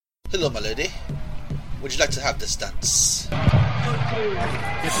Hello, my lady. Would you like to have this dance? Get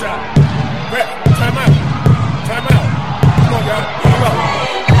shot. Rep, time out. Time out. Come on, y'all. Here we go.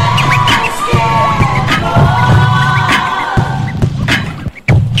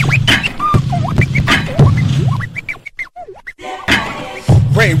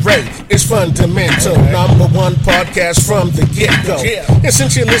 Ray, it's fundamental. Number one podcast from the get-go. And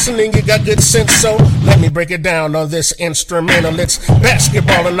since you're listening, you got good sense, so let me break it down on this instrumental. It's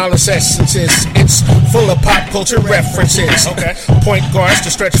basketball and all its essences. It's full of pop culture references. Point guards to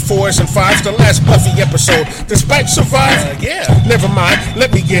stretch 4s and 5s. The last Buffy episode, despite survive. Never mind,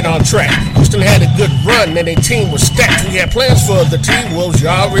 let me get on track. Houston had a good run and their team was stacked. We had plans for the T-Wolves,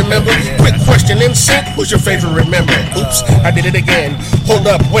 y'all remember? Quick question in sync, who's your favorite member? Oops, I did it again. Hold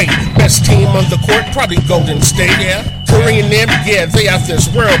up, wait, best team on the court, probably Golden State. Curry and them, they out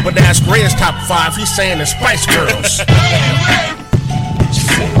this world, but ask Ray's top 5, he's saying the Spice Girls.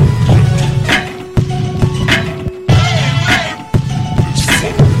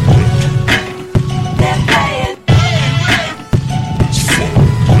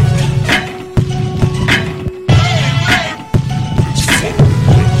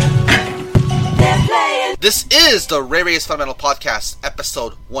 This is the Ray Ray's Fundamental Podcast,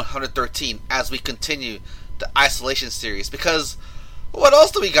 episode 113, as we continue the Isolation series, because what else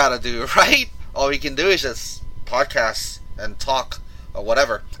do we gotta do, right? All we can do is just podcast and talk, or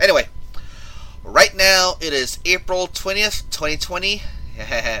whatever. Anyway, right now it is April 20th, 2020,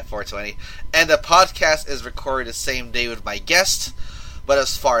 420, and the podcast is recorded the same day with my guest, but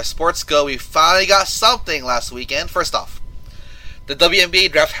as far as sports go, we finally got something last weekend. First off, the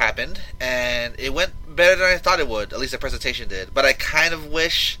WNBA draft happened, and it went better than I thought it would. At least the presentation did. But I kind of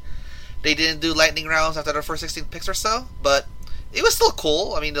wish they didn't do lightning rounds after their first 16 picks or so. But it was still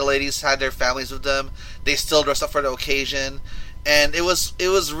cool. I mean, the ladies had their families with them. They still dressed up for the occasion. And it was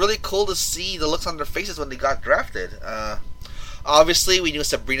really cool to see the looks on their faces when they got drafted. Obviously, we knew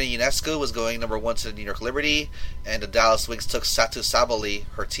Sabrina Ionescu was going number 1 to the New York Liberty. And the Dallas Wings took Satu Sabally,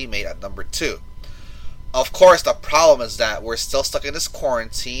 her teammate, at number 2. Of course, the problem is that we're still stuck in this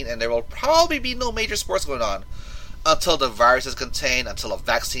quarantine, and there will probably be no major sports going on until the virus is contained, until a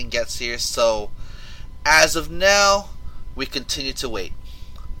vaccine gets here. So, as of now, we continue to wait.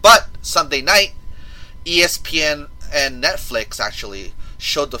 But Sunday night, ESPN and Netflix actually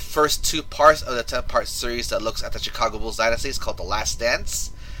showed the first 2 parts of the 10-part series that looks at the Chicago Bulls dynasty. It's called The Last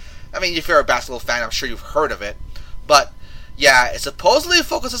Dance. I mean, if you're a basketball fan, I'm sure you've heard of it. But yeah, it supposedly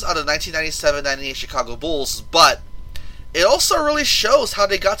focuses on the 1997-98 Chicago Bulls, but it also really shows how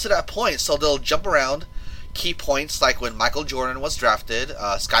they got to that point. So they'll jump around key points like when Michael Jordan was drafted,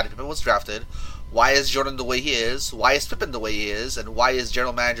 Scottie Pippen was drafted. Why is Jordan the way he is? Why is Pippen the way he is? And why is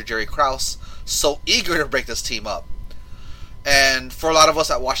general manager Jerry Krause so eager to break this team up? And for a lot of us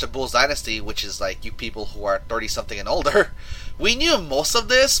that watch the Bulls dynasty, which is like you people who are 30-something and older, we knew most of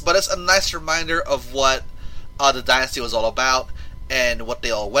this, but it's a nice reminder of what the dynasty was all about and what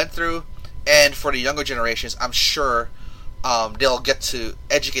they all went through. And for the younger generations, I'm sure they'll get to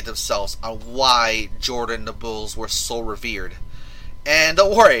educate themselves on why Jordan and the Bulls were so revered. And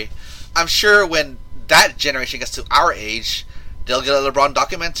don't worry, I'm sure when that generation gets to our age, they'll get a LeBron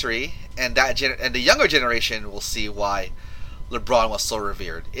documentary, and and the younger generation will see why LeBron was so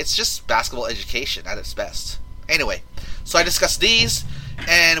revered. It's just basketball education at its best. Anyway, so I discussed these,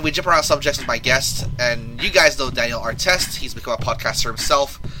 and we jump around subjects with my guest. And you guys know Daniel Artest. He's become a podcaster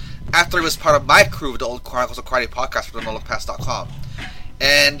himself after he was part of my crew, the Old Chronicles of Karate podcast for theNoLookPass.com.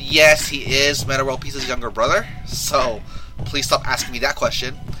 And yes, he is Meta World Peace's younger brother, so please stop asking me that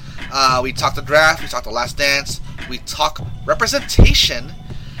question. We talked the draft, we talked the Last Dance, we talk representation,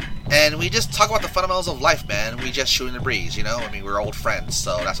 and we just talk about the fundamentals of life, man. We just shooting the breeze, you know? I mean, we're old friends,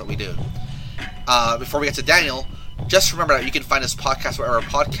 so that's what we do. Before we get to Daniel, just remember that you can find this podcast wherever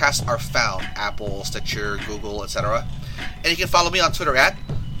podcasts are found. Apple, Stitcher, Google, etc. And you can follow me on Twitter at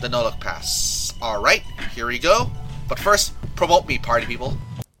TheNoLookPass. Alright, here we go. But first, promote me, party people.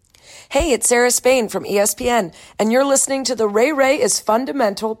 Hey, it's Sarah Spain from ESPN, and you're listening to the Ray Ray is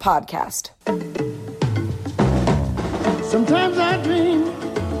Fundamental podcast. Sometimes I dream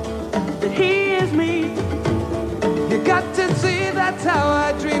that he is me. You got to see that's how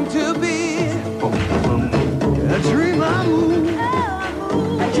I dream to be. I dream I move.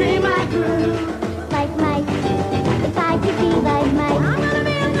 I dream I groove. Like Mike. If I could be like Mike. I'm gonna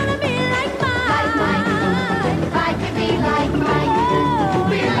be like Mike. Like Mike. If I could be like Mike.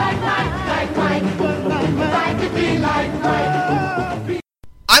 Be like Mike. If I could be like Mike.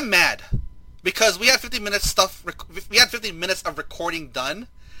 I'm mad because we had 15 minutes of recording done,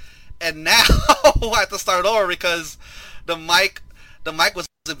 and now I have to start over because the mic the mic wasn't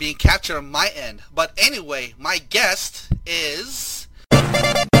being captured on my end. But anyway, my guest is...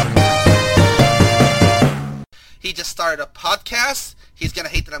 He just started a podcast. He's going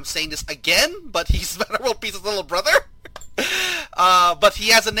to hate that I'm saying this again, but he's Meta World Peace's little brother. But he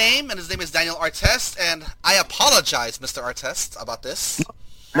has a name, and his name is Daniel Artest, and I apologize, Mr. Artest, about this.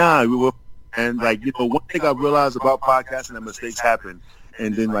 Nah, we were... And, like, you know, one thing I realized about podcasting, that mistakes happen.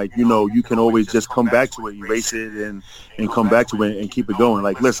 And then, like, you know, you can always just come back to it, erase it, and come back to it and keep it going.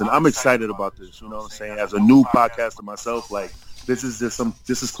 Like, listen, I'm excited about this, you know what I'm saying? As a new podcaster myself, like, this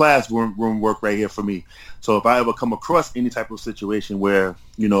is classroom work right here for me. So if I ever come across any type of situation where,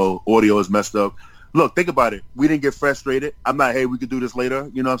 you know, audio is messed up, look, think about it. We didn't get frustrated. I'm not, hey, we could do this later.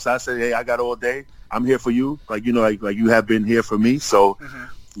 You know what I'm saying? I said, hey, I got all day. I'm here for you. Like, you know, like you have been here for me. So,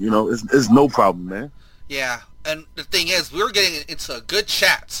 you know, it's no problem, man. Yeah. And the thing is, we were getting into a good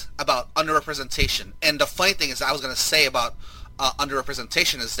chat about underrepresentation. And the funny thing is, I was going to say about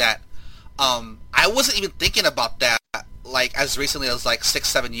underrepresentation is that I wasn't even thinking about that like as recently as like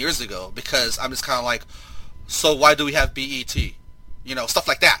 6-7 years ago, because I'm just kind of like, so why do we have BET? You know, stuff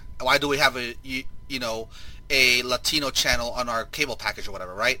like that. Why do we have a Latino channel on our cable package or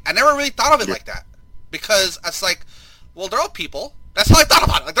whatever, right? I never really thought of it like that, because it's like, well, they're all people. That's how I thought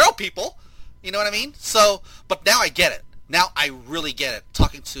about it. Like, they're all people. You know what I mean? So, but now I get it. Now I really get it.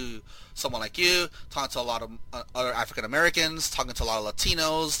 Talking to someone like you, talking to a lot of other African Americans, talking to a lot of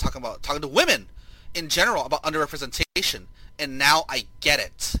Latinos, talking to women in general about underrepresentation, and now I get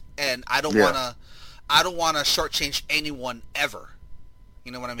it. And I don't wanna shortchange anyone ever.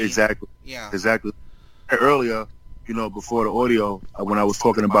 You know what I mean? Exactly. Yeah. Exactly. Earlier, you know, before the audio, when I was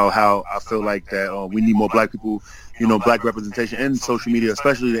talking about how I feel like that we need more black people, you know, black representation in social media,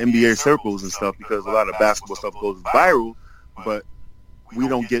 especially the NBA circles and stuff, because a lot of basketball stuff goes viral, but we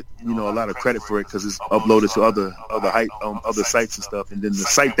don't get, you know, a lot of credit for it because it's uploaded to other sites and stuff. And then the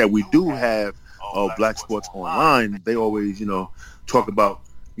site that we do have, Black Sports Online, they always, you know, talk about,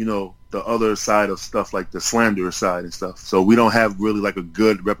 you know, the other side of stuff, like the slanderous side and stuff. So we don't have really like a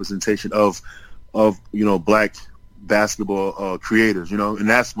good representation of you know, black basketball creators, you know, and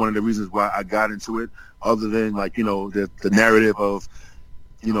that's one of the reasons why I got into it, other than like, you know, the narrative of,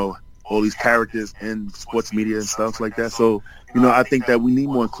 you know, all these characters in sports media and stuff like that. So, you know, I think that we need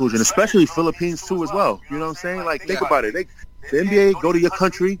more inclusion, especially Philippines too as well. You know what I'm saying? Like, think about it. The NBA go to your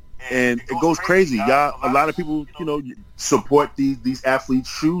country and it goes crazy. Y'all, a lot of people, you know, support these athletes'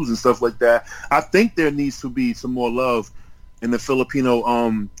 shoes and stuff like that. I think there needs to be some more love in the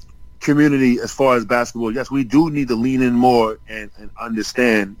Filipino community as far as basketball. Yes, we do need to lean in more and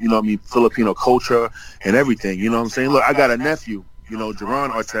understand, you know what I mean, Filipino culture and everything. You know what I'm saying? Look, I got a nephew, you know, Jeron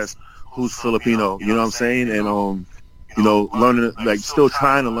Artest, who's Filipino, you know what I'm saying? And, you know, learning, like, still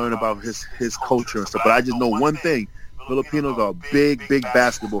trying to learn about his culture and stuff. But I just know one thing. Filipinos are big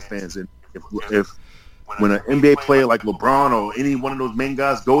basketball fans. And if when an NBA player like LeBron or any one of those main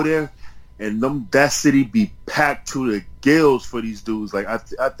guys go there, and that city be packed to the gills for these dudes. Like,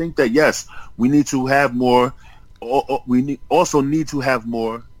 I think that, yes, we need to have more. We also need to have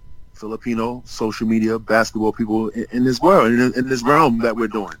more Filipino social media basketball people in this world, in this realm that we're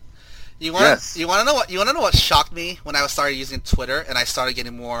doing. You want to know what shocked me when I started using Twitter and I started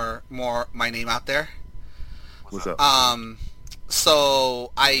getting more my name out there? What's up?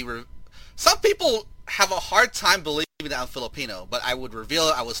 So some people have a hard time believing that I'm Filipino, but I would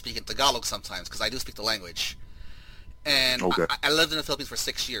reveal I was speaking Tagalog sometimes because I do speak the language. And okay. I lived in the Philippines for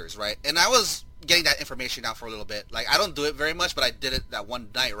 6 years, right? And I was getting that information out for a little bit. Like, I don't do it very much, but I did it that one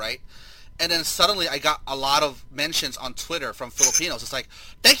night, right? And then suddenly I got a lot of mentions on Twitter from Filipinos. It's like,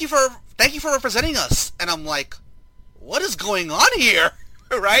 thank you for representing us. And I'm like, what is going on here?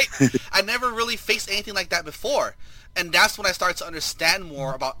 Right? I never really faced anything like that before. And that's when I started to understand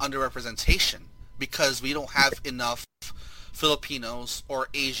more about underrepresentation, because we don't have enough Filipinos or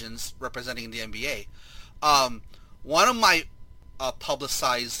Asians representing the NBA. One of my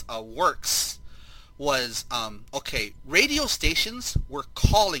publicized works was, radio stations were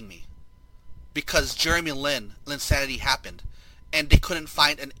calling me because Jeremy Lin Linsanity happened, and they couldn't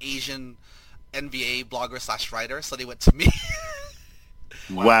find an Asian NBA blogger / writer, so they went to me.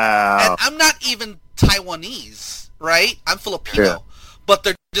 Wow. And I'm not even Taiwanese, right? I'm Filipino. Yeah. But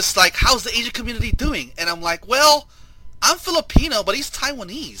they're just like, how's the Asian community doing? And I'm like, well, I'm Filipino, but he's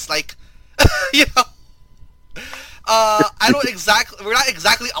Taiwanese. Like, you know, we're not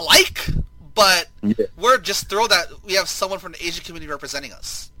exactly alike, but we're just thrilled that we have someone from the Asian community representing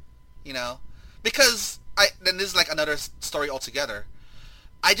us, you know? Because, then this is like another story altogether.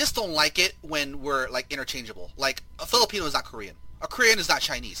 I just don't like it when we're like interchangeable. Like, a Filipino is not Korean. A Korean is not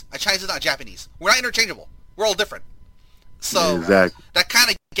Chinese. A Chinese is not Japanese. We're not interchangeable. We're all different. So exactly. that kind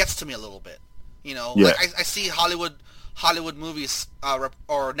of gets to me a little bit. You know, Yeah. like I see Hollywood movies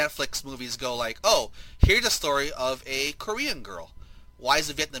or Netflix movies go like, oh, here's a story of a Korean girl. Why is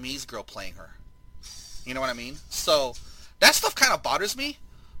a Vietnamese girl playing her? You know what I mean? So that stuff kind of bothers me,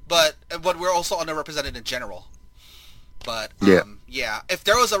 but we're also underrepresented in general. But yeah, if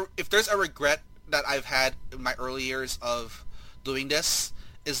there's a regret that I've had in my early years of doing this,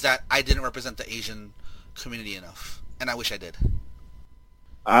 is that I didn't represent the Asian community enough, and I wish I did.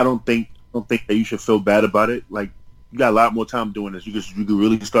 I don't think that you should feel bad about it. Like, you got a lot more time doing this. You could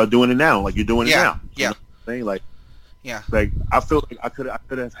really start doing it now. Like, you're doing it now. Yeah. You know what I'm saying? Like, yeah. Like, I feel like I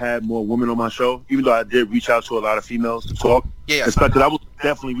could have had more women on my show, even though I did reach out to a lot of females to talk. Yeah. Because I was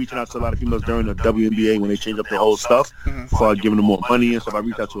definitely reaching out to a lot of females during the WNBA when they changed up their whole stuff. For giving them more money and stuff. I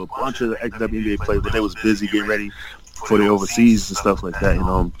reached out to a bunch of ex-WNBA players, but they was busy getting ready for the overseas and stuff like that. You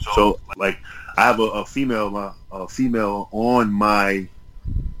know, so like I have a female on my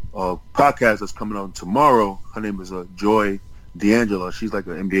podcast that's coming on tomorrow. Her name is Joy D'Angelo. She's like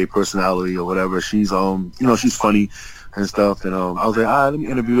an NBA personality or whatever. She's she's funny and stuff. And I was like, let me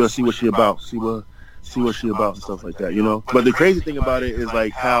interview her, see what she about, see what she about and stuff like that. You know. But the crazy thing about it is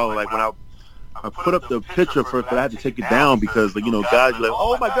like how like when I put up the picture first, but I had to take it down because like guys are like,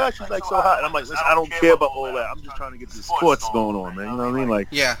 oh my gosh, she's like so hot. And I'm like, listen, I don't care about all that. I'm just trying to get the sports going on, man. You know what I mean? Like,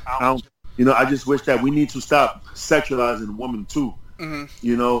 yeah. I just wish that we need to stop sexualizing women too. Mm-hmm.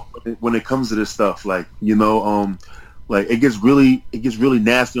 You know, when it comes to this stuff, like like it gets really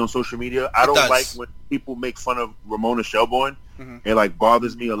nasty on social media. I don't like when people make fun of Ramona Shelburne. Mm-hmm. It like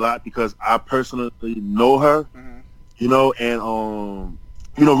bothers me a lot because I personally know her. Mm-hmm.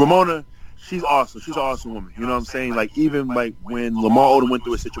 And Ramona, she's awesome. She's an awesome woman. You know what I'm saying? Like even like when Lamar Odom went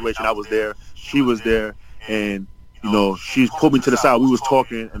through a situation, I was there. She was there, and she pulled me to the side. We was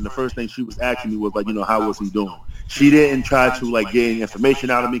talking, and the first thing she was asking me was like, how was he doing? She didn't try to like get any information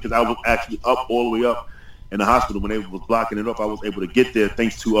out of me because I was actually up all the way up in the hospital when they was blocking it up. I was able to get there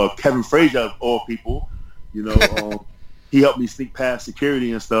thanks to Kevin Frazier of all people. He helped me sneak past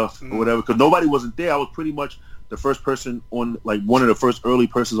security and stuff or whatever because nobody wasn't there. I was pretty much the first person on, like one of the first early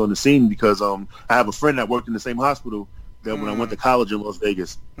persons on the scene because I have a friend that worked in the same hospital that when I went to college in Las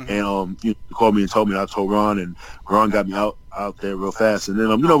Vegas. And he called me and told me. I told Ron, and Ron got me out there real fast. And then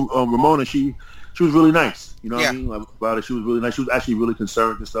Ramona, she was really nice. You know what I mean? Like, about it, she was really nice. She was actually really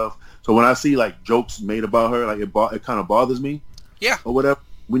concerned and stuff. So when I see like jokes made about her, like it kind of bothers me. Yeah. Or whatever.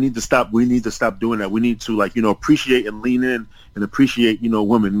 We need to stop doing that. We need to appreciate and lean in and appreciate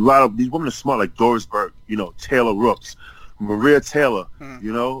women. A lot of these women are smart, like Doris Burke, Taylor Rooks, Maria Taylor. I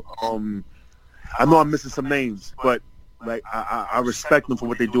know I'm missing some names, but like I respect them for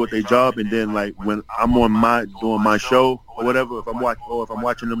what they do at their job. And then like when I'm doing my show or whatever, if I'm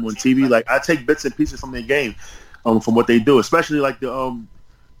watching them on TV, like I take bits and pieces from their game, from what they do, especially like the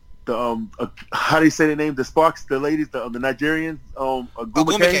how do you say the name? The Sparks, the ladies, the Nigerians,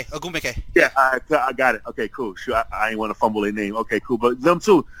 Ogumike. Yeah, I got it. Okay, cool. Sure, I ain't want to fumble their name. Okay, cool. But them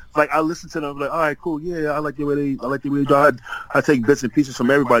too. Like I listen to them, like, all right, cool. Yeah, I like the way they do. I take bits and pieces from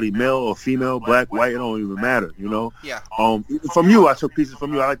everybody, male or female, black, white. It don't even matter, Yeah. From you, I took pieces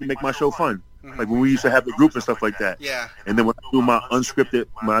from you. I like to make my show fun. Like when we used to have the group and stuff like that. Yeah. And then when I do my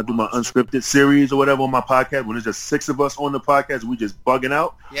unscripted series or whatever on my podcast, when there's just 6 of us on the podcast, we just bugging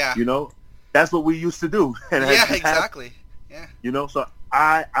out. Yeah. That's what we used to do. And exactly. Yeah. So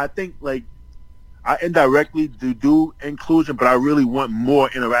I think like I indirectly do inclusion, but I really want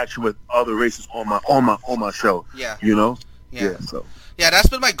more interaction with other races on my show. Yeah. Yeah. So. Yeah, that's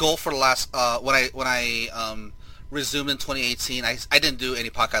been my goal for the last when I resumed in 2018. I didn't do any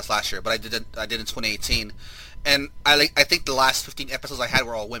podcasts last year, but I did in 2018, and I think the last 15 episodes I had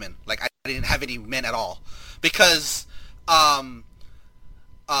were all women. Like I didn't have any men at all because white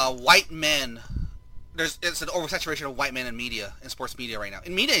men, it's an oversaturation of white men in media, in sports media right now,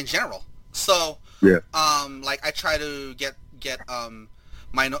 in media in general. So like I try to get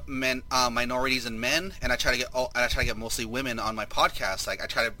minorities and men, and I try to get mostly women on my podcast. Like I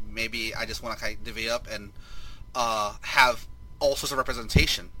just want to kind of divvy up and have all sorts of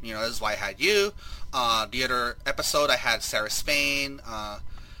representation. This is why I had you. The other episode I had Sarah Spain. I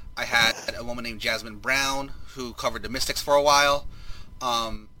had a woman named Jasmine Brown who covered the Mystics for a while.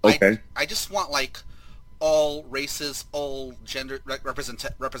 Okay. I just want like all races, all gender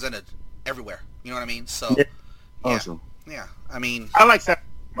represented everywhere. You know what I mean? So awesome. Yeah. I mean, I like Sarah,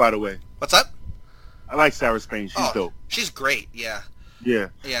 by the way. What's up? I like Sarah Spain. She's dope. She's great. Yeah. Yeah.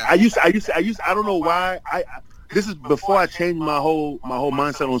 I don't know why this is before I changed my whole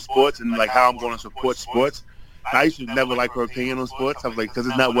mindset on sports and like how I'm going to support sports. I used to never like her opinion on sports. I was like, because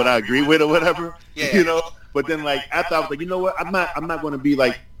it's not what I agree with or whatever. Yeah. But then like after I was like, you know what? I'm not going to be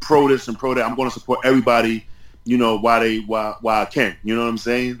like pro this and pro that. I'm going to support everybody. You know, while I can. You know what I'm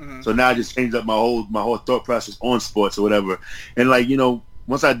saying? Mm-hmm. So now I just changed up my whole thought process on sports or whatever. And like, you know,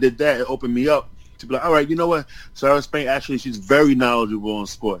 once I did that, it opened me up to be like, all right, you know what? Sarah Spain, actually, she's very knowledgeable on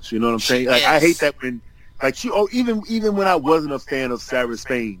sports. You know what I'm saying? Like, I hate that when, like, even when I wasn't a fan of Sarah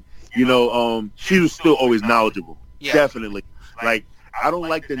Spain, you know, she was still always knowledgeable. Yeah. Definitely. Like, I don't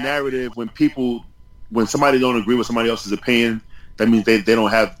like the narrative when somebody don't agree with somebody else's opinion, that means they don't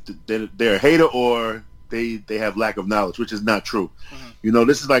have, they're a hater or they have lack of knowledge, which is not true. Mm-hmm. You know,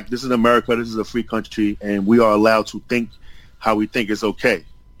 this is America. This is a free country, and we are allowed to think how we think is okay.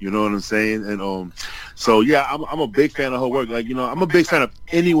 You know what I'm saying? And so yeah, I'm a big fan of her work. Like, you know, I'm a big fan of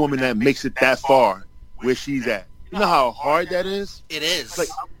any woman that makes it that far where she's at. You know how hard that is? It is. Like,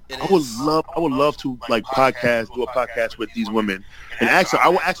 I would love to like do a podcast with these women and I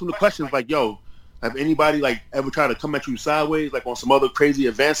will ask them the questions like, yo, have anybody like ever tried to come at you sideways, like on some other crazy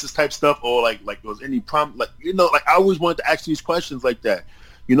advances type stuff, or like was any problem? Like, you know, like I always wanted to ask these questions like that,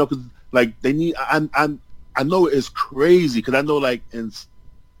 you know, because like they need. I know it's crazy because I know like in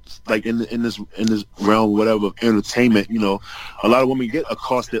this realm, whatever, of entertainment, you know, a lot of women get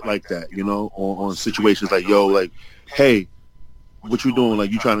accosted like that, you know, on situations like, yo, like, hey, what you doing?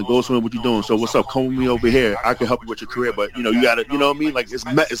 Like, you trying to go somewhere? What you doing? So what's up? Come with me over here. I can help you with your career, but you know, you gotta, you know what I mean? Like,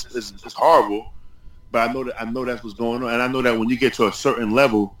 it's horrible. But I know that's what's going on, and I know that when you get to a certain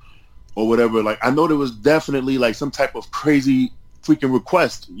level or whatever, like I know there was definitely like some type of crazy freaking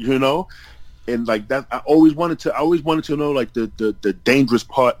request, you know, and like that I always wanted to know like the dangerous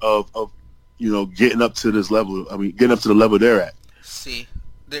part of you know getting up to this level. I mean, getting up to the level they're at. See,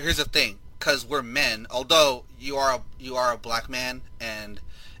 here's the thing, because we're men. Although you are a black man, and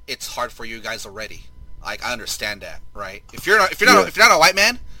it's hard for you guys already. Like I understand that, right? If you're not a white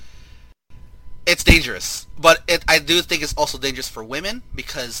man. It's dangerous, but I do think it's also dangerous for women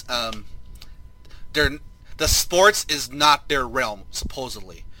because the sports is not their realm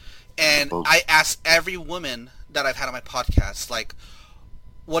supposedly, and I ask every woman that I've had on my podcast, like,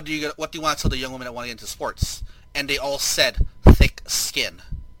 what do you want to tell the young women that want to get into sports? And they all said thick skin.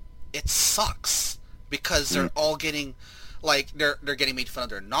 It sucks because they're all getting like they're getting made fun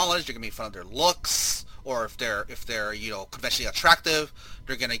of their knowledge, they're getting made fun of their looks, or if they're you know conventionally attractive,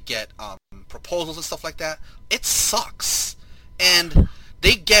 they're gonna get proposals and stuff like that. It sucks, and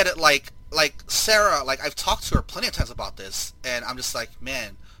they get it like Sarah. Like I've talked to her plenty of times about this, and I'm just like,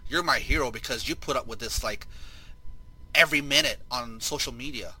 man, you're my hero because you put up with this like every minute on social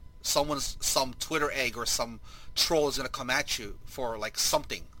media. Some Twitter egg or some troll is gonna come at you for like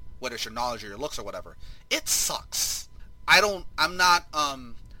something, whether it's your knowledge or your looks or whatever. It sucks. I'm not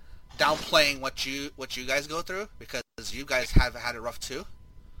downplaying what you guys go through because you guys have had it rough too.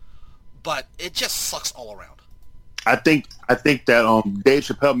 But it just sucks all around. I think that Dave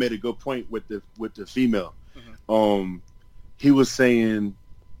Chappelle made a good point with the female. Mm-hmm. He was saying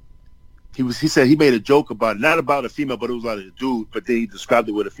he said he made a joke about it, not about a female, but it was about a dude. But then he described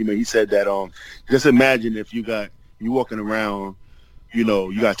it with a female. He said that just imagine if you walking around, you know,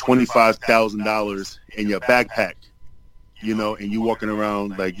 you got $25,000 in your backpack, you know, and you walking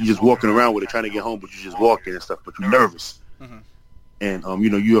around like you just walking around with it, trying to get home, but you just walking and stuff, but you're nervous. Mm-hmm. And, you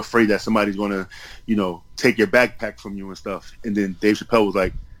know, you're afraid that somebody's going to, you know, take your backpack from you and stuff. And then Dave Chappelle was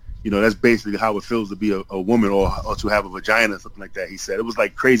like, you know, that's basically how it feels to be a woman or to have a vagina or something like that. He said it was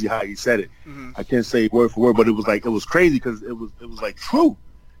like crazy how he said it. Mm-hmm. I can't say word for word, but it was crazy because it was like true.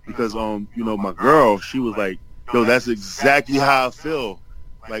 Because, you know, my girl, she was like, yo, that's exactly how I feel.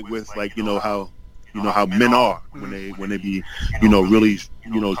 Like with like, you know, how men are when they be, you know, really,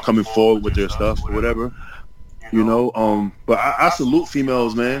 you know, coming forward with their stuff or whatever. You know, but I salute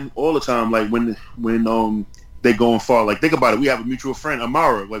females, man, all the time. Like when they going far. Like think about it. We have a mutual friend,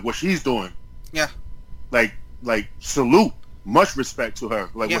 Amara. Like what she's doing. Yeah. Like salute. Much respect to her.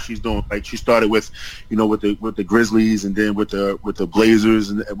 Like what she's doing. Like she started with, you know, with the Grizzlies and then with the Blazers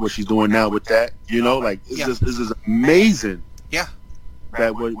and what she's doing now with that. You know, like this is amazing. Yeah.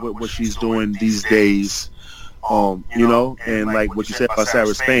 That what she's doing these days. You know, and like what you said about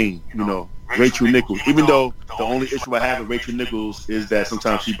Sarah Spain. You know. Rachel Nichols, even though the only issue I have with Rachel Nichols is that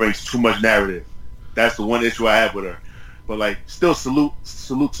sometimes she brings too much narrative. That's the one issue I have with her. But like, still salute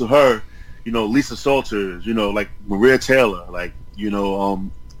to her. You know, Lisa Salters. You know, like Maria Taylor. Like you know,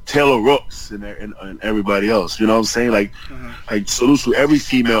 Taylor Rooks and everybody else. You know what I'm saying? Like, like salute to every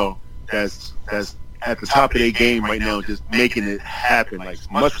female that's at the top of their game right now, just making it happen. Like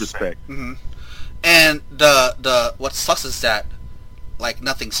much respect. Mm-hmm. And the what sucks is that like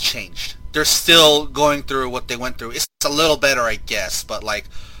nothing's changed. They're still going through what they went through. It's a little better, I guess, but like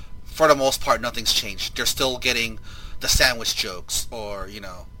for the most part, nothing's changed. They're still getting the sandwich jokes or,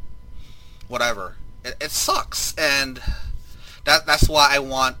 whatever. It sucks, and that's why I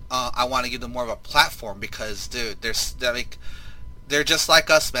want to give them more of a platform, because, dude, they're just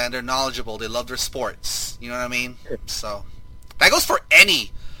like us, man. They're knowledgeable. They love their sports. You know what I mean? So that goes for any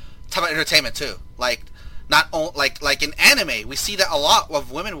type of entertainment too. Like, not only like in anime, we see that a lot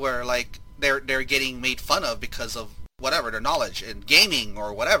of women where like they're getting made fun of because of whatever their knowledge in gaming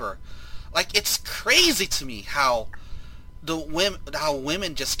or whatever. Like, it's crazy to me how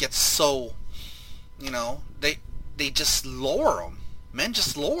women just get so, they just lower them. Men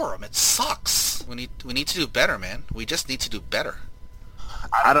just lower them. It sucks. We need to do better, man. We just need to do better.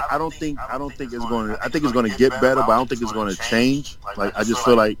 I don't think it's going to. I think it's going to get better, but I don't think it's going to change. Like, I just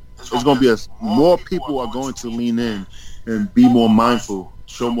feel like it's going to be more people are going to lean in and be more mindful,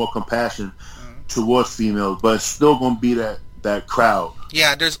 show more compassion towards females, but it's still going to be that crowd.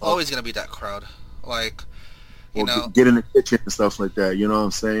 Yeah, there's always going to be that crowd. Like, get in the kitchen and stuff like that. You know what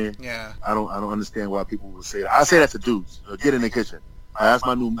I'm saying? Yeah. I don't understand why people would say that. I say that to dudes. Get in the kitchen. That's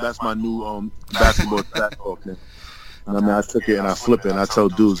my new basketball talk. And I mean, I took it and I flip it and I tell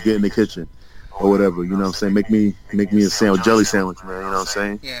dudes, get in the kitchen or whatever. You know what I'm saying? Make me a sandwich, jelly sandwich, man. You know what I'm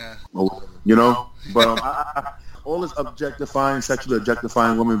saying? Yeah. But all this sexually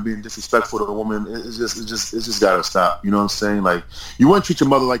objectifying women, being disrespectful to a woman, it's just gotta stop. You know what I'm saying? Like, you wouldn't treat your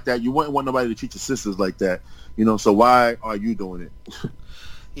mother like that. You wouldn't want nobody to treat your sisters like that. So why are you doing it?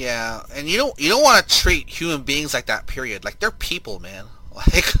 Yeah, and you don't want to treat human beings like that. Period. Like, they're people, man.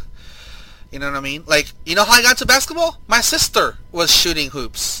 Like, you know what I mean? Like, you know how I got into basketball? My sister was shooting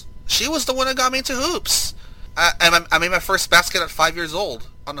hoops. She was the one that got me into hoops. I made my first basket at 5 years old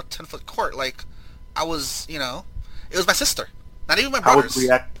on a 10-foot court. Like, I was, it was my sister, not even my brothers.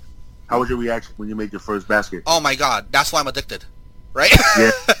 How was your reaction when you made your first basket? Oh my God, that's why I'm addicted, right?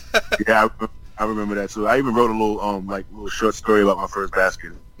 Yeah, I remember that too. I even wrote a little short story about my first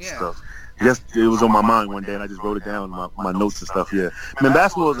basket. Yeah. So, it was on my mind one day, and I just wrote it down in my notes and stuff. Yeah, man,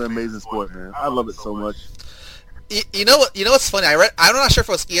 basketball is an amazing sport, man. I love it so much. You know what's funny? I'm not sure if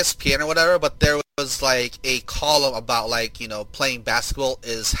it was ESPN or whatever, but there was like a column about like playing basketball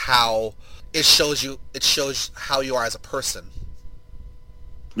is how it shows how you are as a person.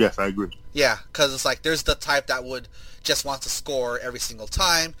 Yes, I agree. Yeah, because it's like there's the type that would just want to score every single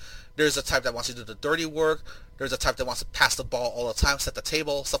time. There's a type that wants to do the dirty work. There's a type that wants to pass the ball all the time, set the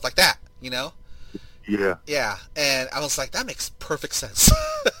table, stuff like that, Yeah. Yeah, and I was like, that makes perfect sense.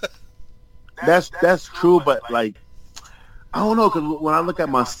 That's true, but like, I don't know, because when I look at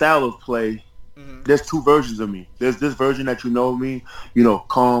my style of play, there's two versions of me. There's this version that of me,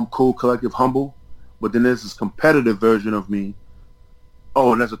 calm, cool, collective, humble, but then there's this competitive version of me.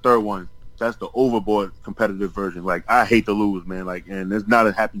 Oh, and there's a third one. That's the overboard competitive version. Like, I hate to lose, man. Like, and it's not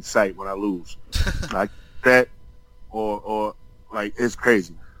a happy sight when I lose. Like that, or like, it's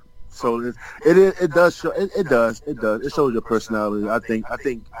crazy. So it does show. It does. It shows your personality. I think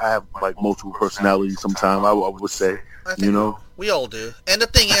I have like multiple personalities. Sometimes I would say, we all do. And the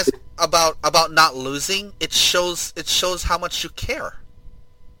thing is about not losing, it shows how much you care.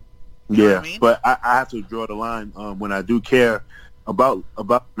 You know what I mean? But I have to draw the line when I do care about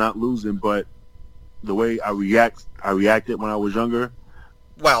not losing, but the way I reacted when I was younger.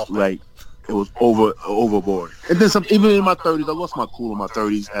 Well, like, it was overboard. And then even in my 30s, I lost my cool in my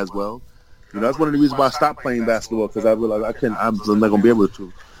 30s as well. That's one of the reasons why I stopped playing basketball, because I realized I'm not going to be able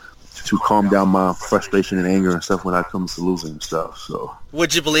to calm down my frustration and anger and stuff when it comes to losing and stuff. So,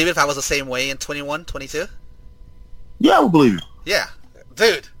 would you believe it if I was the same way in 21, 22? Yeah, I would believe you. Yeah.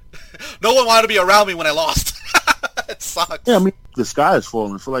 Dude, no one wanted to be around me when I lost. It sucks. Yeah, I mean, the sky is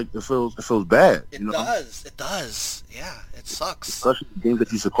falling. It feels bad. It does. Yeah, it sucks. Especially the games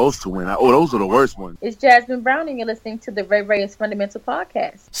that you're supposed to win. Those are the worst ones. It's Jasmine Brown, and you're listening to the Ray Ray is Fundamental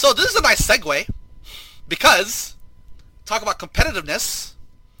podcast. So this is a nice segue, because talk about competitiveness.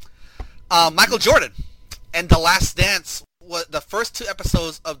 Michael Jordan and The Last Dance was the first two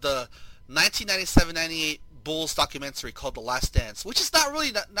episodes of the 1997-98 Bulls documentary called The Last Dance, which is not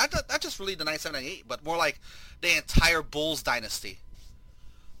really not just really the 97-98, but more like the entire Bulls dynasty.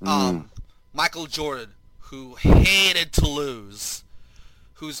 Michael Jordan, who hated to lose,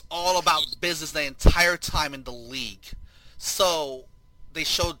 who's all about business the entire time in the league. So they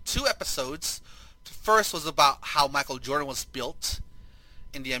showed two episodes. The first was about how Michael Jordan was built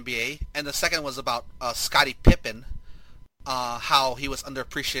in the NBA, and the second was about Scottie Pippen, how he was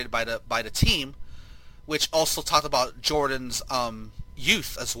underappreciated by the team, which also talked about Jordan's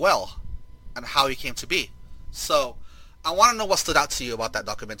youth as well, and how he came to be. So, I want to know what stood out to you about that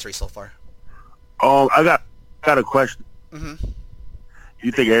documentary so far. I got a question. Mm-hmm.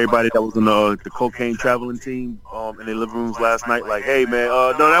 You think everybody that was on the cocaine traveling team in their living rooms last night, like, hey man,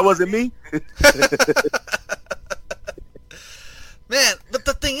 no, that wasn't me. Man, but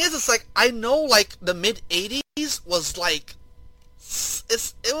the thing is, it's like I know, like the mid '80s was like,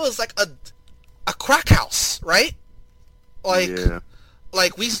 it was like a crack house, right? Like,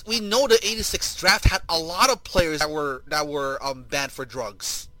 like we know the '86 draft had a lot of players that were banned for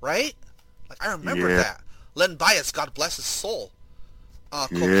drugs, right? Like I remember that. Len Bias, God bless his soul.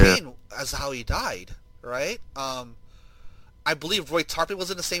 Cocaine as how he died, right? I believe Roy Tarplin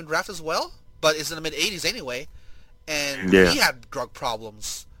was in the same draft as well, but it's in the mid '80s anyway, and he had drug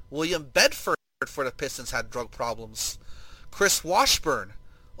problems. William Bedford for the Pistons had drug problems. Chris Washburn,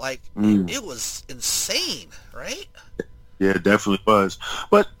 like it was insane, right? Yeah, it definitely was.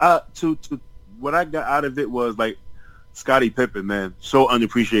 But to what I got out of it was like Scottie Pippen, man, so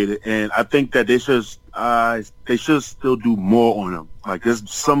unappreciated, and I think that they should still do more on him. Like there's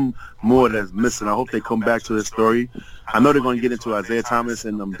some more that's missing. I hope they come back to this story. I know they're going to get into Isaiah Thomas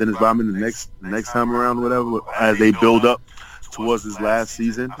and Dennis Rodman the next time around, or whatever, as they build up towards his last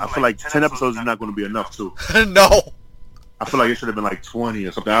season. I feel like 10 episodes is not going to be enough too. No. I feel like it should have been like 20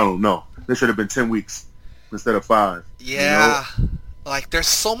 or something. I don't know. There should have been 10 weeks instead of 5. Yeah. You know? Like, there's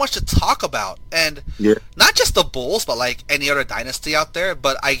so much to talk about. And not just the Bulls, but, like, any other dynasty out there.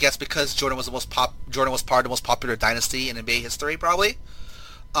 But I guess because Jordan was part of the most popular dynasty in NBA history, probably.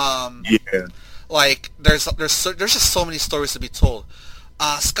 Like, there's just so many stories to be told.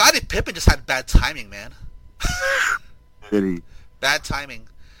 Scottie Pippen just had bad timing, man. Bad timing.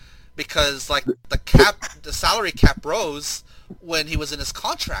 Because, like, the salary cap rose when he was in his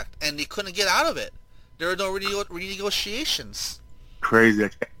contract, and he couldn't get out of it. There were no renegotiations. Crazy.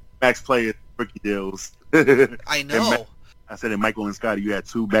 Max players, rookie deals. I know. I said in Michael and Scottie, you had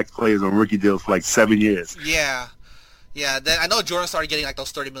 2 max players on rookie deals for like 7 years. Yeah. Then I know Jordan started getting like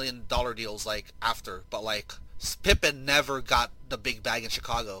those $30 million deals like after, but like Pippen never got the big bag in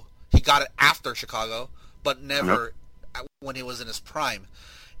Chicago. He got it after Chicago, but never when he was in his prime.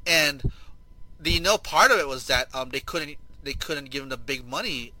 And part of it was that they couldn't give him the big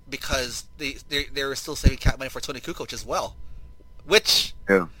money because they were still saving cap money for Tony Kukoc as well. Which,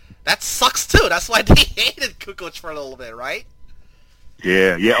 that sucks too. That's why they hated Kukoc for a little bit, right?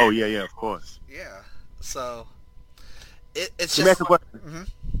 Yeah. Oh, yeah, of course. Yeah. So, it's just... Let me ask a question.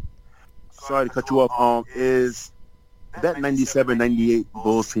 Sorry to cut you off. Is that 97-98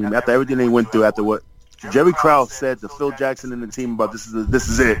 Bulls team, after everything they went through, after what Jerry Krause said to Phil Jackson and the team about this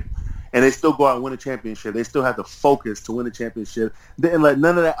is it, and they still go out and win a championship, they still have to focus to win a championship, didn't let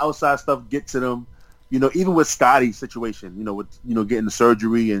none of that outside stuff get to them. You know, even with Scottie's situation, with getting the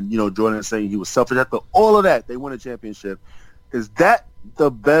surgery and Jordan saying he was selfish, after all of that, they won a championship. Is that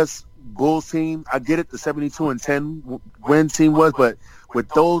the best Bulls team? I get it, the 72-10 win team was, but with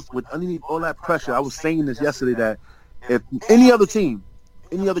underneath all that pressure, I was saying this yesterday that if any other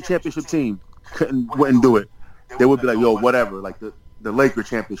championship team wouldn't do it, they would be like, yo, whatever, like the Laker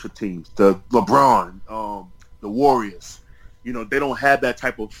championship teams, the LeBron, the Warriors, they don't have that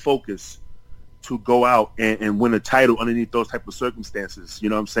type of focus to go out and win a title underneath those type of circumstances. You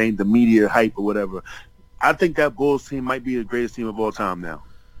know what I'm saying? The media hype or whatever. I think that Bulls team might be the greatest team of all time now.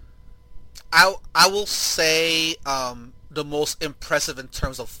 I will say the most impressive in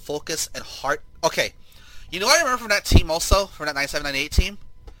terms of focus and heart. Okay. You know what I remember from that team also, from that 97-98 team?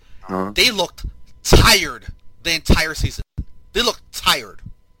 They looked tired the entire season. They looked tired.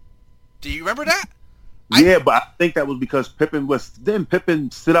 Do you remember that? Yeah, but I think that was because didn't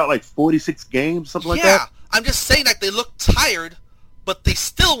Pippen sit out like 46 games, something like that? Yeah, I'm just saying that they looked tired, but they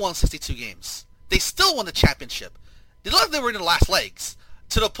still won 62 games. They still won the championship. They looked like they were in the last legs,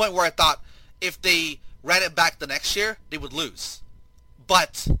 to the point where I thought if they ran it back the next year, they would lose.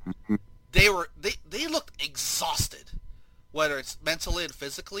 But they looked exhausted, whether it's mentally and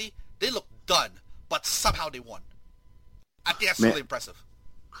physically. They looked done, but somehow they won. I think that's really impressive.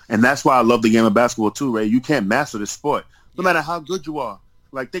 And that's why I love the game of basketball too, Ray. You can't master this sport, no matter how good you are.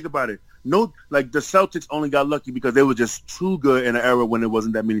 Like, think about it. No, like the Celtics only got lucky because they were just too good in an era when there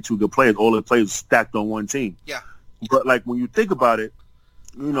wasn't that many too good players. All the players stacked on one team. Yeah. But like when you think about it,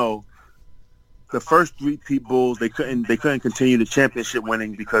 the first 3-peat Bulls, they couldn't continue the championship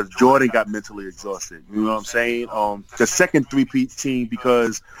winning because Jordan got mentally exhausted. You know what I'm saying? The second 3-peat team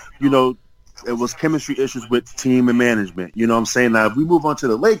because it was chemistry issues with team and management. You know what I'm saying? Now, if we move on to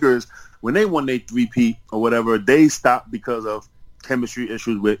the Lakers, when they won their 3-peat or whatever, they stopped because of chemistry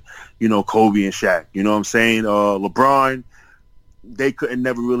issues with, Kobe and Shaq. You know what I'm saying? LeBron, they couldn't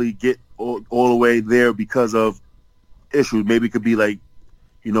never really get all the way there because of issues. Maybe it could be like,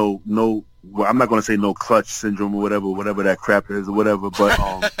 no well, I'm not going to say no clutch syndrome or whatever that crap is or whatever,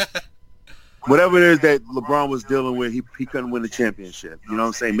 but whatever it is that LeBron was dealing with, he couldn't win the championship. You know what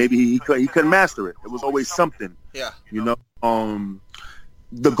I'm saying? Maybe he couldn't master it. It was always something. Yeah. You know,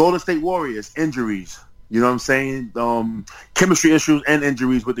 the Golden State Warriors, injuries. You know what I'm saying? Chemistry issues and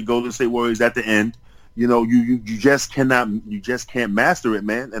injuries with the Golden State Warriors at the end. You know, you just can't master it,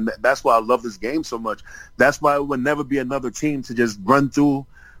 man. And that's why I love this game so much. That's why it would never be another team to just run through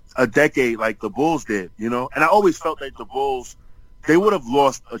a decade like the Bulls did, you know? And I always felt like the Bulls, they would have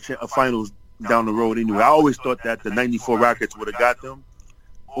lost a finals down the road anyway. I always thought that the 94 Rockets would have got them,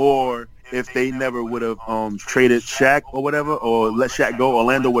 or if they never would have traded Shaq or whatever, or let Shaq go,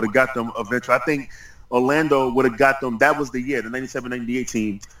 Orlando would have got them eventually. I think Orlando would have got them. That was the year, the 97-98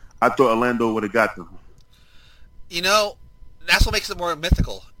 team. I thought Orlando would have got them. You know, that's what makes it more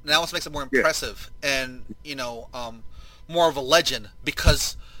mythical. That's what makes it more impressive and, you know, more of a legend,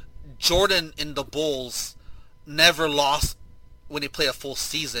 because Jordan in the Bulls never lost when he played a full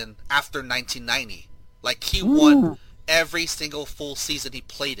season after 1990. Like, he won every single full season he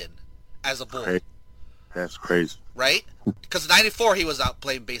played in as a Bull. That's crazy. Right? Because 94 he was out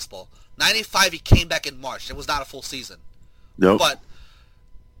playing baseball. 95 he came back in March. It was not a full season. Nope. But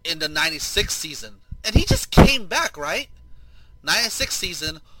in the 96 season, and he just came back, right? 96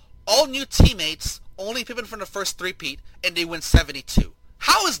 season, all new teammates, only Pippen from the first three-peat, and they win 72.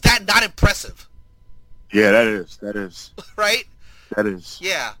 How is that not impressive? Yeah, that is. Right? That is.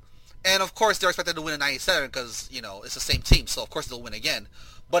 Yeah. And, of course, they're expected to win in 97 because, you know, it's the same team, so, of course, they'll win again.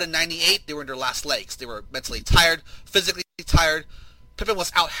 But in 98, they were in their last legs. They were mentally tired, physically tired. Pippen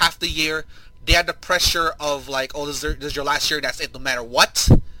was out half the year. They had the pressure of, like, oh, this is your last year, that's it, no matter what.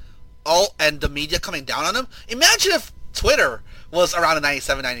 Oh, and the media coming down on them. Imagine if Twitter was around in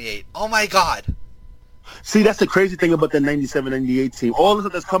 97, 98. Oh, my God. See, that's the crazy thing about the 97, 98 team. All the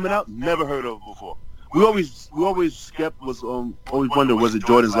stuff that's coming out, never heard of before. We always always wondered, was it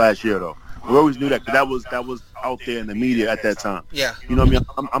Jordan's last year though? We always knew that because that was out there in the media at that time. Yeah. You know what I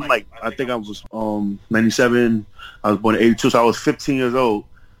mean? I'm like, I think I was 97. I was born in 82, so I was 16,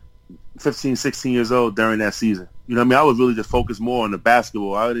 16 years old during that season. You know what I mean? I was really just focused more on the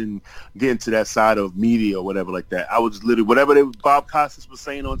basketball. I didn't get into that side of media or whatever like that. I was just literally, whatever Bob Costas was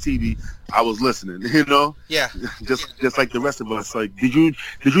saying on TV, I was listening, you know? Yeah. Just like the rest of us. Like, did you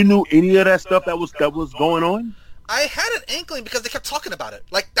know any of that stuff that was going on? I had an inkling because they kept talking about it.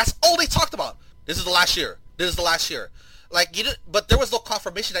 Like, that's all they talked about. This is the last year. This is the last year. Like, you didn't, but there was no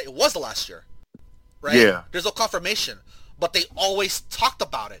confirmation that it was the last year. Right? Yeah. There's no confirmation. But they always talked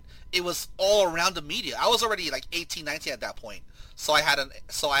about it. It was all around the media. I was already like 18, 19 at that point. So I kind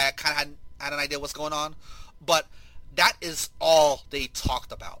of had an idea what's going on. But that is all they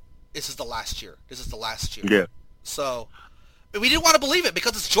talked about. This is the last year. This is the last year. Yeah. So we didn't want to believe it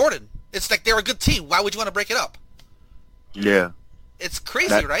because it's Jordan. It's like they're a good team. Why would you want to break it up? Yeah. It's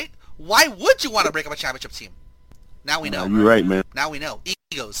crazy, right? Why would you want to break up a championship team? Now we know. You're right, man. Now we know.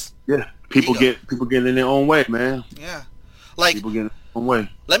 Egos. Yeah. People get in their own way, man. Yeah. Like, people get in their own way.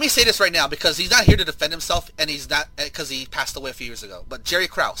 Let me say this right now because he's not here to defend himself and he's not because he passed away a few years ago. But Jerry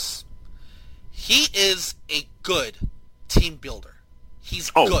Krause, he is a good team builder. He's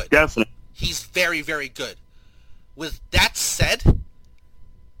good. Definitely. He's very, very good. With that said,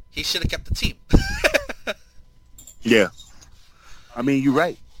 he should have kept the team. Yeah. I mean, you're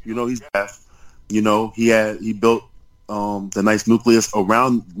right. You know, he's, you know, he built the nice nucleus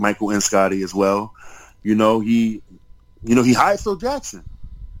around Michael and Scottie as well. You know, he hired Phil Jackson.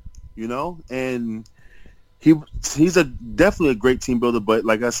 You know, and he's definitely a great team builder. But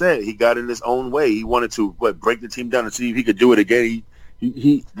like I said, he got in his own way. He wanted to break the team down and see if he could do it again.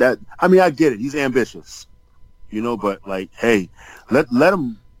 I get it. He's ambitious. You know, but like, hey, let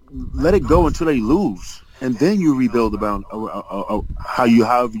it go until they lose, and then you rebuild about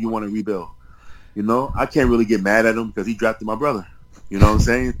however you want to rebuild. You know, I can't really get mad at him because he drafted my brother. You know what I'm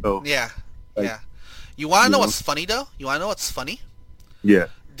saying? So yeah. You want to know what's funny though? You want to know what's funny? Yeah.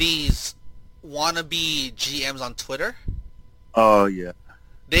 These wannabe GMs on Twitter. Oh yeah.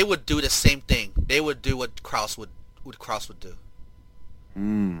 They would do the same thing. They would do what Krause would do.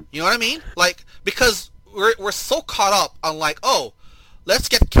 Mm. You know what I mean? Like, because we're so caught up on like, oh, let's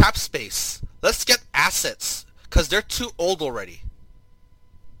get cap space, let's get assets, because they're too old already.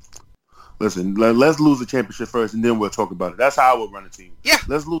 Listen, let's lose the championship first, and then we'll talk about it. That's how I would run a team. Yeah.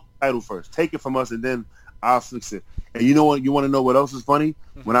 Let's lose the title first. Take it from us, and then I'll fix it. And you know what? You want to know what else is funny?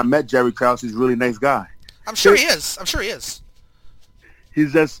 Mm-hmm. When I met Jerry Krause, he's a really nice guy. I'm sure he is. He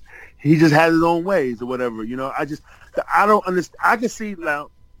just has his own ways or whatever. You know, I don't understand. I can see now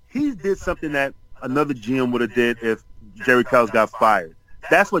he did something that another GM would have did if Jerry Krause got fired.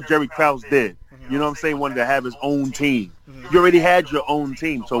 That's what Jerry Krause did. You know what I'm saying? Wanted to have his own team. You already had your own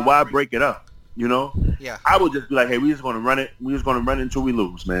team, so why break it up? You know? Yeah. I would just be like, hey, we just going to run it. We just going to run it until we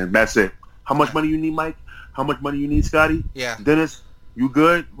lose, man. That's it. How much money you need, Mike? How much money you need, Scotty? Yeah. Dennis, you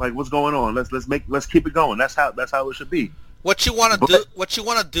good? Like, what's going on? Let's keep it going. That's how it should be. What you want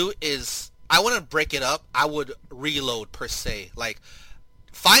to do is, I wouldn't break it up. I would reload per se. Like,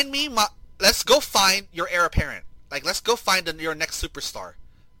 let's go find your heir apparent. Like, let's go find your next superstar,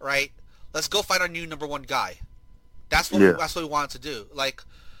 right? Let's go find our new number one guy. That's what we wanted to do. Like,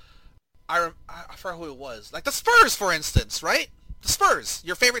 I forgot who it was. Like the Spurs, for instance, right? The Spurs,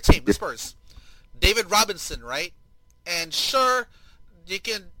 your favorite team, the Spurs. David Robinson, right? And sure, you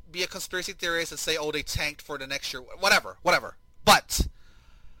can be a conspiracy theorist and say, oh, they tanked for the next year, whatever. But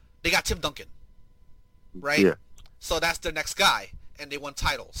they got Tim Duncan, right? Yeah. So that's their next guy, and they won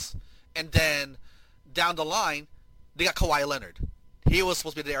titles. And then down the line, they got Kawhi Leonard. He was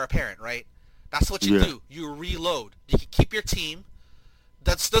supposed to be the heir apparent, right? That's what you do. You reload. You can keep your team.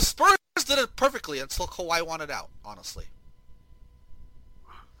 The Spurs did it perfectly until Kawhi wanted out, honestly.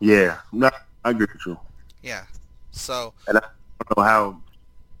 Yeah. No, I agree with you. Yeah. So. And I don't know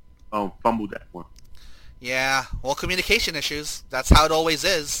how fumbled that one. Yeah. Well, communication issues. That's how it always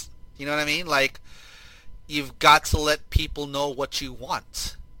is. You know what I mean? Like, you've got to let people know what you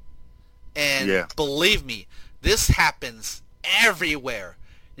want. And believe me, this happens everywhere.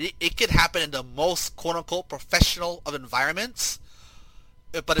 It could happen in the most quote-unquote professional of environments,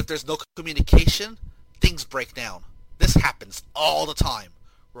 but if there's no communication, things break down. This happens all the time.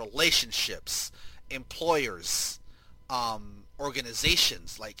 Relationships, employers,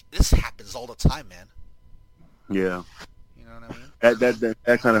 organizations, like, this happens all the time, man. Yeah. You know what I mean?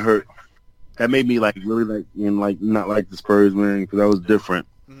 That kind of hurt. That made me like really like not like the Spurs, man, because that was different.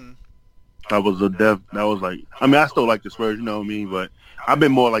 Mm-hmm. That was like, I mean, I still like the Spurs, you know what I mean, but I've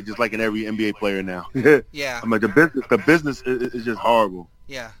been more like just liking every NBA player now. Yeah. I'm like, the business is just horrible.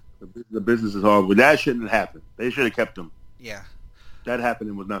 Yeah. The business is horrible. That shouldn't have happened. They should have kept him. Yeah. That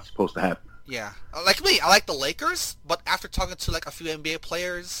happening was not supposed to happen. Yeah. Like me, I like the Lakers, but after talking to like a few NBA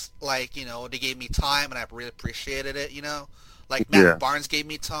players, like, you know, they gave me time and I really appreciated it, you know? Like Matt Barnes gave